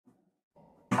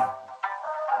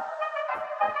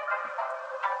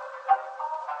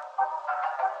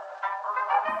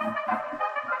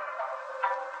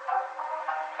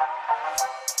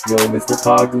Yo,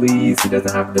 Mr.poggles, he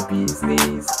doesn't have the bee's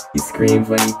knees. He screams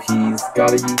when he pees,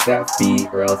 gotta use that feet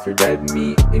or else you're dead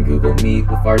meat. In Google Meet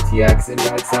with RTX and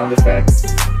bad sound effects.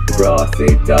 Bruh,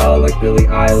 say duh like Billy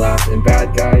Eyelash and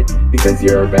Bad Guy, because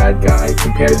you're a bad guy.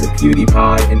 Compared to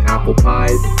PewDiePie and apple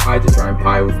pies, I just rhyme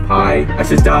pie with pie. I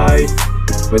should die,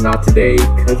 but not today,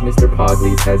 cause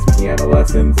Mr.poggles has piano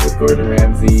lessons with Gordon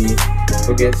Ramsay.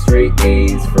 He'll get straight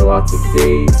A's for lots of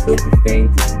days. He'll be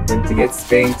thanked then to get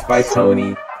spanked by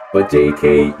Tony. But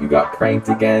JK, you got pranked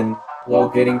again while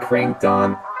getting cranked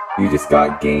on. You just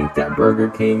got ganked at Burger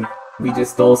King. We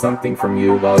just stole something from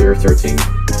you while you're searching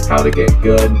how to get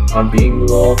good on being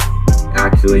lol.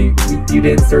 Actually, you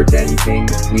didn't search anything.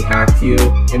 We hacked you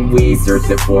and we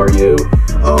searched it for you.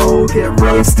 Oh, get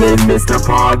roasted,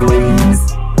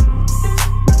 Mr.poggles.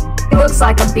 He looks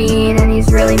like a bean and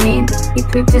he's really mean. He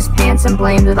pooped his pants and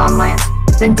blamed it on Lance,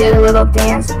 then did a little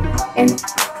dance, and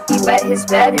he wet his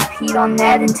bed and peed on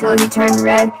Ned until he turned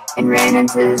red, and ran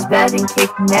into his bed and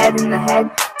kicked Ned in the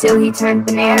head till he turned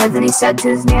banana. Then he said to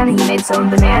his nana he made some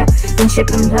banana, then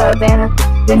shipped him to Havana.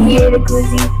 Then he ate a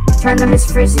glizzy, turned them his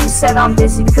frizzy, said I'm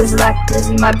busy because of that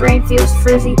glizzy, my brain feels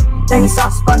frizzy. Then he saw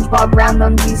SpongeBob round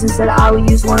undies and said I will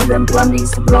use one of them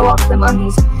blundies to blow off them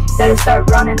undies. Better start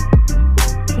running,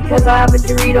 because I have a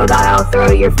Dorito that I'll throw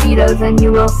at your Fido, then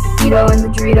you will Fido in the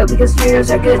Dorito, because Doritos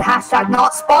are good. Hashtag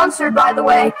not sponsored, by the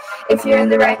way. If you're in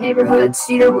the right neighborhood,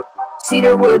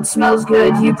 Cedarwood smells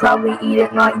good. You probably eat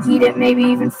it, not eat it, maybe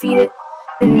even feed it,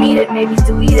 then meet it, maybe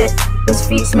delete it. His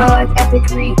feet smell like epic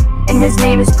reek, and his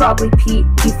name is probably Pete.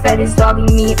 He fed his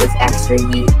doggy meat with extra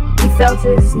heat. He fell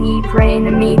to his knee praying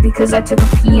to me because I took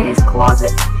a pee in his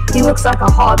closet. He looks like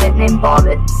a hobbit named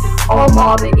Bobbit. All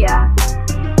mobbit, yeah.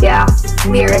 Yeah,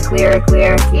 lyric,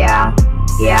 yeah.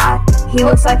 He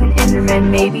looks like an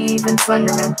Enderman, maybe even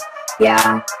Slenderman.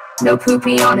 Yeah, no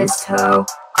poopy on his toe.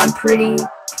 I'm pretty.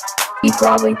 He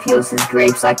probably peels his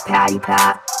grapes like Patty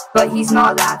Pat, but he's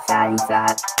not that fatty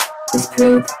fat. His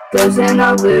poop goes in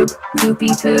a loop. Poopy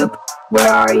poop,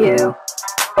 where are you?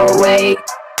 Oh wait,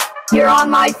 you're on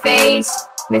my face.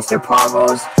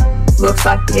 Mr.poggles looks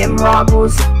like Jim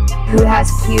Roggles, who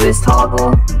has Q as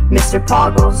toggle.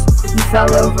 Mr.poggles, you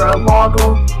fell over a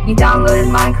loggle. You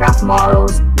downloaded Minecraft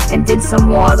models and did some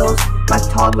waddles like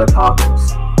toddler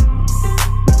poggles.